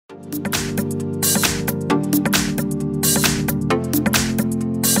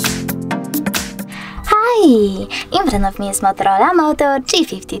Hi! In front of me is Motorola Moto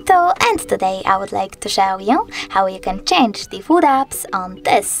G52, and today I would like to show you how you can change the food apps on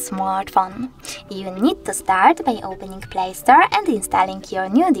this smartphone. You need to start by opening Play Store and installing your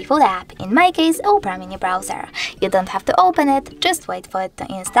new default app, in my case Opera Mini Browser. You don't have to open it, just wait for it to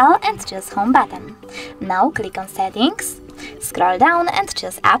install and choose Home button. Now click on Settings, scroll down and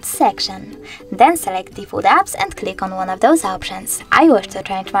choose Apps section. Then select default apps and click on one of those options. I wish to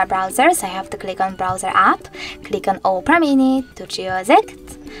change my browser, so I have to click on Browser app, click on Opera Mini to choose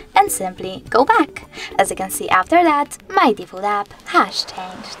it, and simply go back. As you can see, after that, my default app has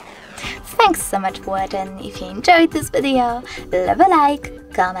changed. Thanks so much for watching. If you enjoyed this video, leave a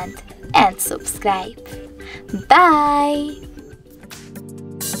like, comment and subscribe. Bye!